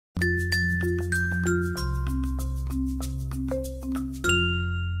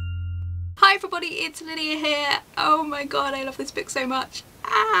Hi everybody, it's Lydia here. Oh my god, I love this book so much.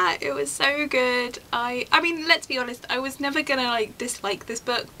 It was so good. I mean, let's be honest, I was never gonna like dislike this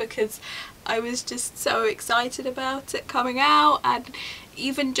book because I was just so excited about it coming out, and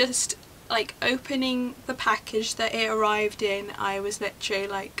even just like opening the package that it arrived in, I was literally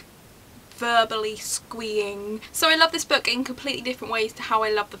like verbally squeeing. So I love this book in completely different ways to how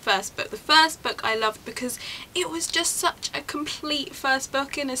I love the first book. The first book I loved because it was just such a complete first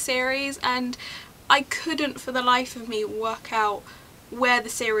book in a series, and I couldn't for the life of me work out where the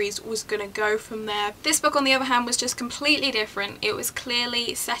series was gonna go from there. This book on the other hand was just completely different. It was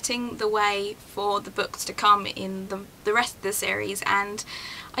clearly setting the way for the books to come in the rest of the series, and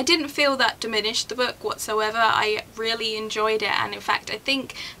I didn't feel that diminished the book whatsoever. I really enjoyed it, and in fact I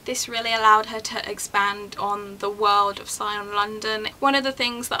think this really allowed her to expand on the world of Scion London. One of the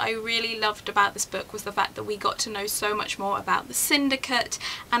things that I really loved about this book was the fact that we got to know so much more about the Syndicate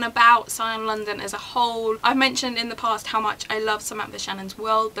and about Scion London as a whole. I've mentioned in the past how much I love Samantha Shannon's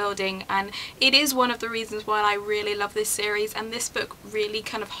world building, and it is one of the reasons why I really love this series, and this book really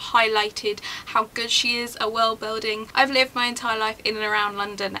kind of highlighted how good she is at world building. I've lived my entire life in and around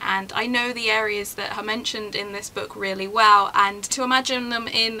London, and I know the areas that are mentioned in this book really well, and to imagine them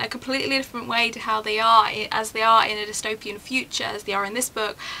in a completely different way to how they are, as they are in a dystopian future as they are in this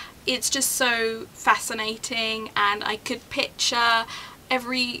book, it's just so fascinating. And I could picture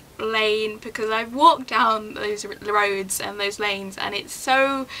every lane because I've walked down those roads and those lanes, and it's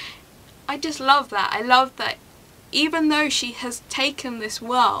so, I just love that. I love that even though she has taken this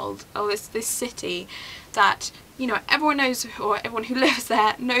world, or this city that, you know, everyone knows, or everyone who lives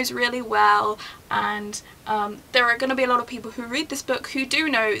there knows really well, and there are going to be a lot of people who read this book who do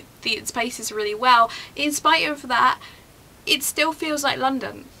know the spaces really well. In spite of that, it still feels like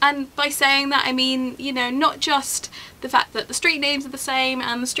London. And by saying that, I mean, you know, not just the fact that the street names are the same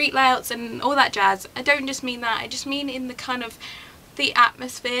and the street layouts and all that jazz. I don't just mean that, I just mean in the kind of the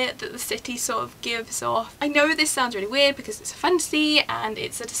atmosphere that the city sort of gives off. I know this sounds really weird because it's a fantasy and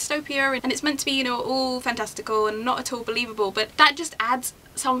it's a dystopia and it's meant to be, you know, all fantastical and not at all believable, but that just adds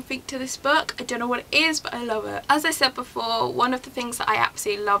something to this book. I don't know what it is, but I love it. As I said before, one of the things that I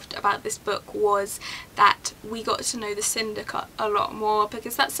absolutely loved about this book was that we got to know the Syndicate a lot more,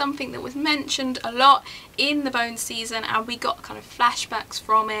 because that's something that was mentioned a lot in the Bones season, and we got kind of flashbacks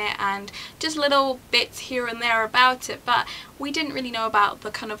from it and just little bits here and there about it, but we didn't really know about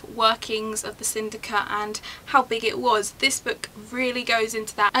the kind of workings of the Syndicate and how big it was. This book really goes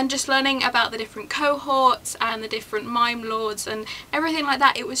into that, and just learning about the different cohorts and the different Mime lords and everything like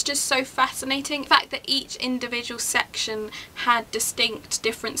that. It was just so fascinating. The fact that each individual section had distinct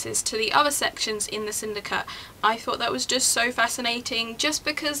differences to the other sections in the Syndicate, I thought that was just so fascinating, just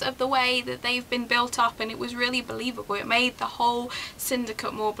because of the way that they've been built up, and it was really believable. It made the whole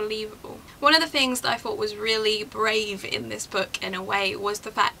Syndicate more believable. One of the things that I thought was really brave in this book in a way was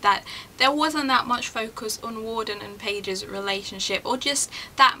the fact that there wasn't that much focus on Warden and Paige's relationship, or just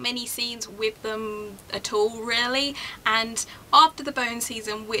that many scenes with them at all really. And after the Bone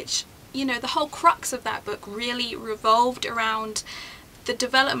season, which, you know, the whole crux of that book really revolved around the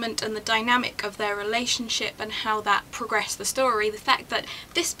development and the dynamic of their relationship and how that progressed the story. The fact that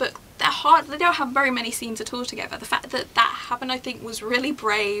this book, they don't have very many scenes at all together. The fact that that happened, I think, was really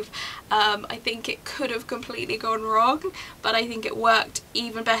brave. I think it could have completely gone wrong, but I think it worked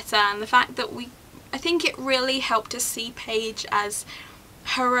even better. And the fact that I think it really helped us see Paige as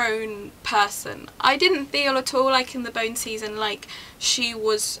her own person. I didn't feel at all like in the Bone season like she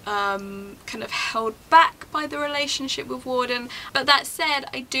was kind of held back by the relationship with Warden, but that said,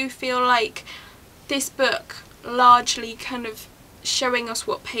 I do feel like this book largely kind of showing us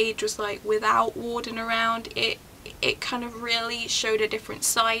what Paige was like without Warden around. It kind of really showed a different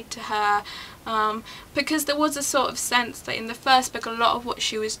side to her, because there was a sort of sense that in the first book a lot of what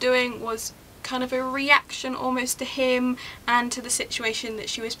she was doing was kind of a reaction almost to him and to the situation that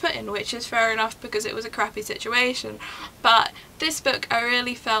she was put in, which is fair enough because it was a crappy situation. But this book, I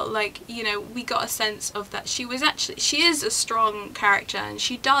really felt like, you know, we got a sense of that she is a strong character, and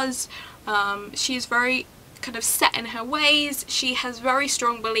she is very kind of set in her ways. She has very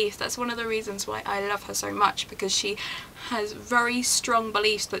strong beliefs. That's one of the reasons why I love her so much, because she has very strong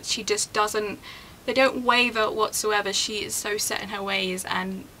beliefs that she just they don't waver whatsoever. She is so set in her ways,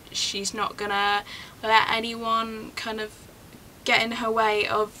 and she's not gonna let anyone kind of get in her way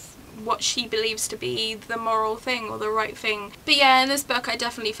of what she believes to be the moral thing or the right thing. But yeah, in this book I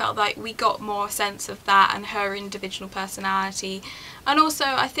definitely felt like we got more sense of that and her individual personality. And also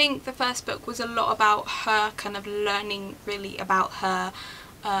I think the first book was a lot about her kind of learning really about her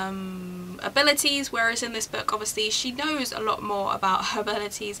abilities, whereas in this book obviously she knows a lot more about her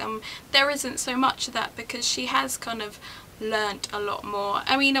abilities, and there isn't so much of that because she has kind of learnt a lot more.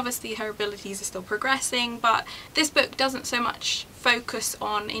 I mean, obviously her abilities are still progressing, but this book doesn't so much focus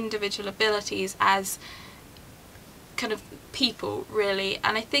on individual abilities as kind of people, really,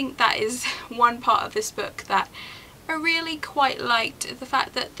 and I think that is one part of this book that I really quite liked, the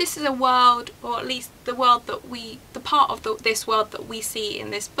fact that this is a world, or at least the world that the part of this world that we see in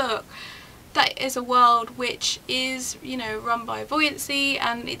this book, that is a world which is, you know, run by voyancy,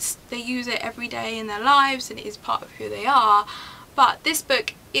 and they use it every day in their lives and it is part of who they are. But this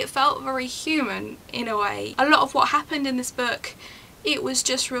book, it felt very human in a way. A lot of what happened in this book, it was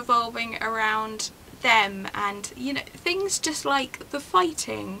just revolving around them, and, you know, things just like the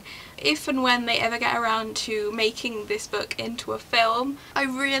fighting. If and when they ever get around to making this book into a film, I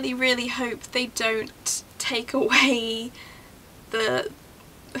really, really hope they don't take away the,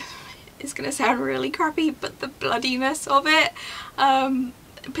 it's gonna sound really crappy, but the bloodiness of it,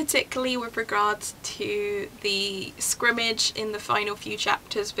 particularly with regards to the scrimmage in the final few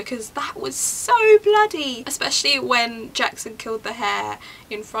chapters, because that was so bloody, especially when Jackson killed the hare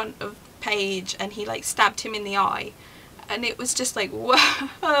in front of Paige and he like stabbed him in the eye, and it was just like,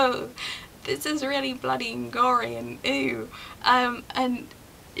 whoa, this is really bloody and gory and ew. And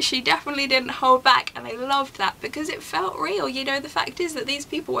she definitely didn't hold back, and I loved that because it felt real. You know, the fact is that these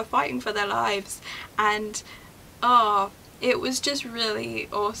people were fighting for their lives, and oh, it was just really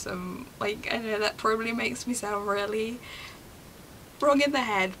awesome. Like, I know that probably makes me sound really wrong in the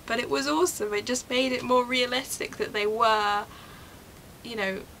head, but it was awesome. It just made it more realistic that they were, you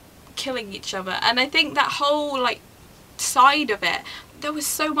know, killing each other. And I think that whole like side of it, there was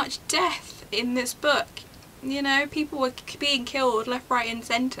so much death in this book, you know, people were being killed left, right and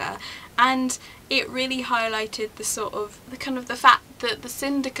centre, and it really highlighted the fact that the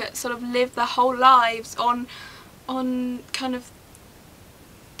syndicate sort of live their whole lives on kind of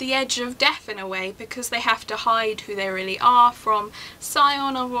the edge of death in a way, because they have to hide who they really are from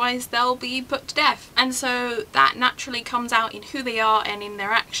Scion, otherwise they'll be put to death. And so that naturally comes out in who they are and in their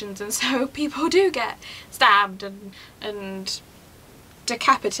actions, and so people do get stabbed and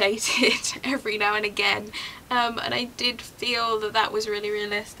decapitated every now and again, and I did feel that that was really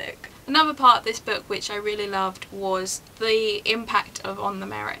realistic. Another part of this book which I really loved was the impact of On the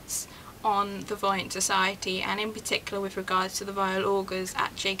Merits on the Voyant Society, and in particular with regards to the Vile Augurs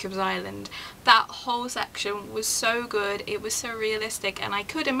at Jacob's Island. That whole section was so good, it was so realistic, and I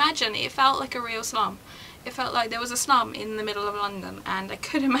could imagine it felt like a real slum. It felt like there was a slum in the middle of London, and I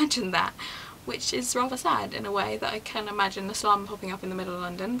could imagine that, which is rather sad in a way, that I can imagine a slum popping up in the middle of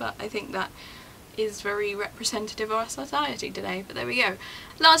London, but I think that is very representative of our society today. But there we go.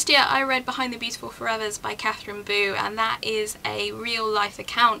 Last year I read Behind the Beautiful Forevers by Catherine Boo, and that is a real life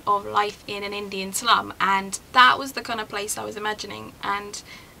account of life in an Indian slum, and that was the kind of place I was imagining, and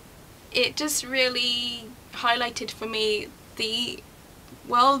it just really highlighted for me the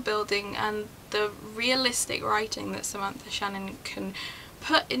world building and the realistic writing that Samantha Shannon can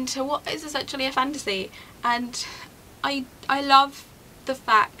put into what is essentially a fantasy. And I love the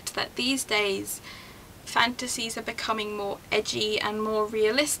fact that these days fantasies are becoming more edgy and more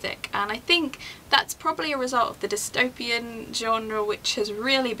realistic, and I think that's probably a result of the dystopian genre, which has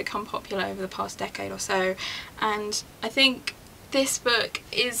really become popular over the past decade or so. And I think this book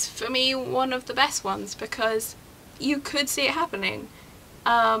is, for me, one of the best ones, because you could see it happening,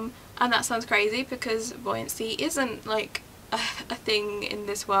 and that sounds crazy because buoyancy isn't like a thing in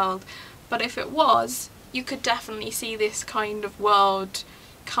this world, but if it was, you could definitely see this kind of world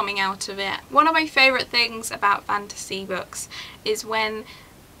coming out of it. One of my favourite things about fantasy books is when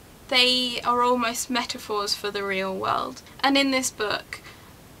they are almost metaphors for the real world, and in this book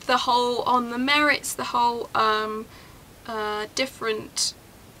the whole On the Merits, the whole different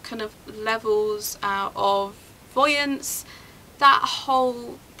kind of levels of voyance, that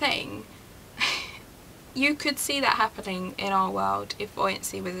whole thing, you could see that happening in our world if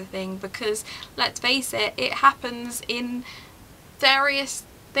buoyancy was a thing, because let's face it, it happens in various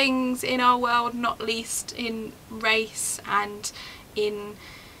things in our world, not least in race and in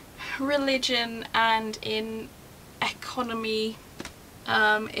religion and in economy.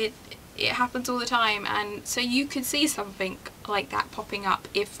 It happens all the time, and so you could see something like that popping up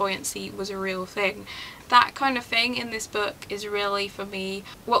if buoyancy was a real thing. That kind of thing in this book is really, for me,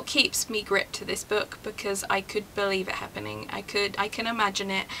 what keeps me gripped to this book, because I could believe it happening. I can imagine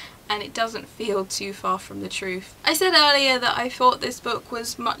it, and it doesn't feel too far from the truth. I said earlier that I thought this book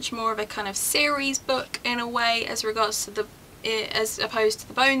was much more of a kind of series book in a way, as regards to as opposed to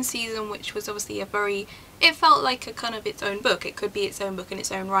the Bone season, which was obviously a very it felt like a kind of its own book. It could be its own book in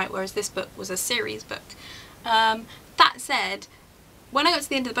its own right, whereas this book was a series book. That said, when I got to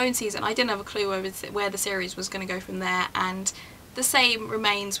the end of the Bone season, I didn't have a clue where the series was going to go from there, and the same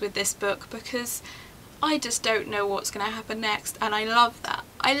remains with this book, because I just don't know what's going to happen next, and I love that.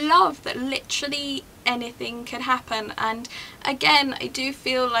 I love that literally anything can happen, and again, I do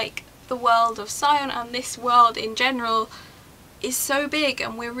feel like the world of Scion and this world in general is so big,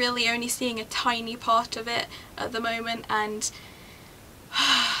 and we're really only seeing a tiny part of it at the moment, and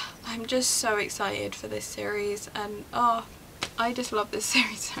I'm just so excited for this series, and oh, I just love this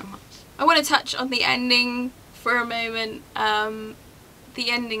series so much. I want to touch on the ending for a moment.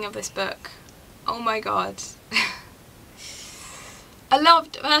 The ending of this book, oh my god.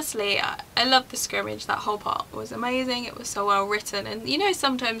 Firstly, I loved the scrimmage. That whole part was amazing. It was so well written, and you know,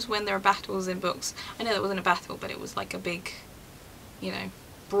 sometimes when there are battles in books, I know that wasn't a battle, but it was like a big, you know,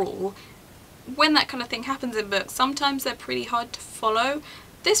 brawl. When that kind of thing happens in books, sometimes they're pretty hard to follow.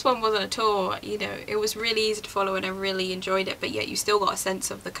 This one wasn't at all, you know, it was really easy to follow and I really enjoyed it, but yet you still got a sense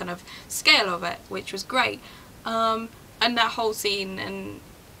of the kind of scale of it, which was great. And that whole scene and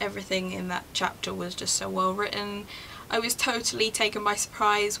everything in that chapter was just so well written. I was totally taken by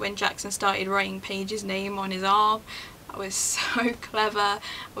surprise when Jackson started writing Paige's name on his arm. That was so clever.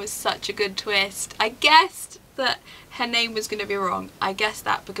 It was such a good twist. I guessed that her name was going to be wrong. I guessed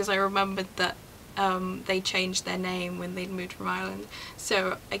that because I remembered that they changed their name when they'd moved from Ireland,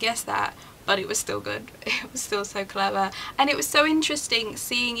 so I guess that, but it was still good. It was still so clever, and it was so interesting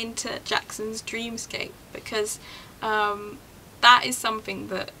seeing into Jackson's dreamscape, because that is something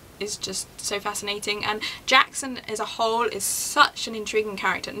that is just so fascinating, and Jackson as a whole is such an intriguing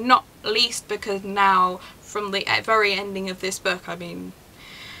character, not least because now from the very ending of this book, I mean,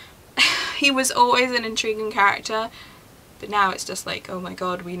 he was always an intriguing character, but now it's just like, oh my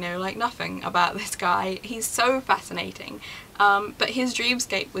god, we know like nothing about this guy. He's so fascinating. But his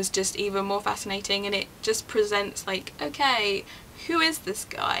dreamscape was just even more fascinating, and it just presents like, okay, who is this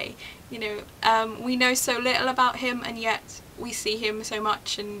guy? You know, we know so little about him, and yet we see him so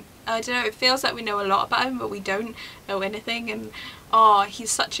much, and I don't know, it feels like we know a lot about him, but we don't know anything, and oh, he's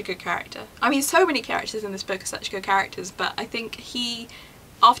such a good character. I mean, so many characters in this book are such good characters, but I think he,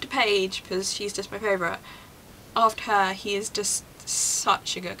 after Paige, because she's just my favourite, after her, he is just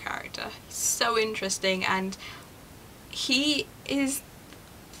such a good character. He's so interesting, and he is,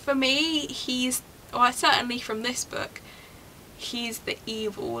 for me, he's, well, certainly from this book, he's the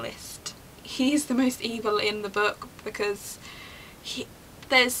evilest. He's the most evil in the book, because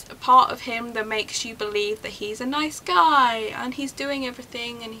there's a part of him that makes you believe that he's a nice guy and he's doing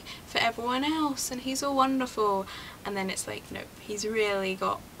everything and for everyone else and he's all wonderful, and then it's like, nope, he's really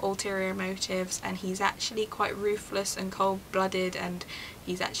got ulterior motives, and he's actually quite ruthless and cold-blooded, and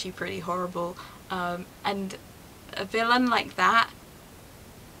he's actually pretty horrible, and a villain like that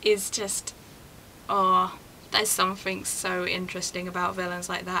is just, oh, there's something so interesting about villains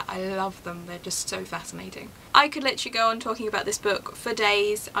like that. I love them, they're just so fascinating. I could literally go on talking about this book for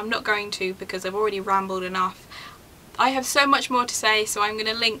days. I'm not going to, because I've already rambled enough. I have so much more to say, so I'm going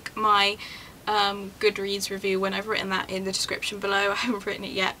to link my Goodreads review when I've written that in the description below. I haven't written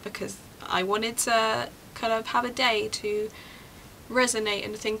it yet because I wanted to kind of have a day to resonate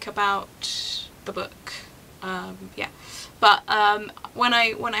and think about the book. Yeah, but when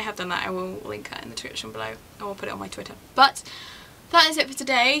I have done that, I will link that in the description below. I will put it on my Twitter. But that is it for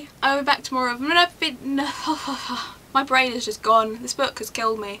today. I'll be back tomorrow with another video. My brain is just gone. This book has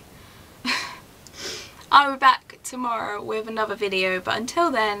killed me. I'll be back tomorrow with another video, but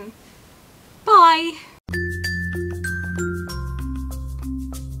until then, bye!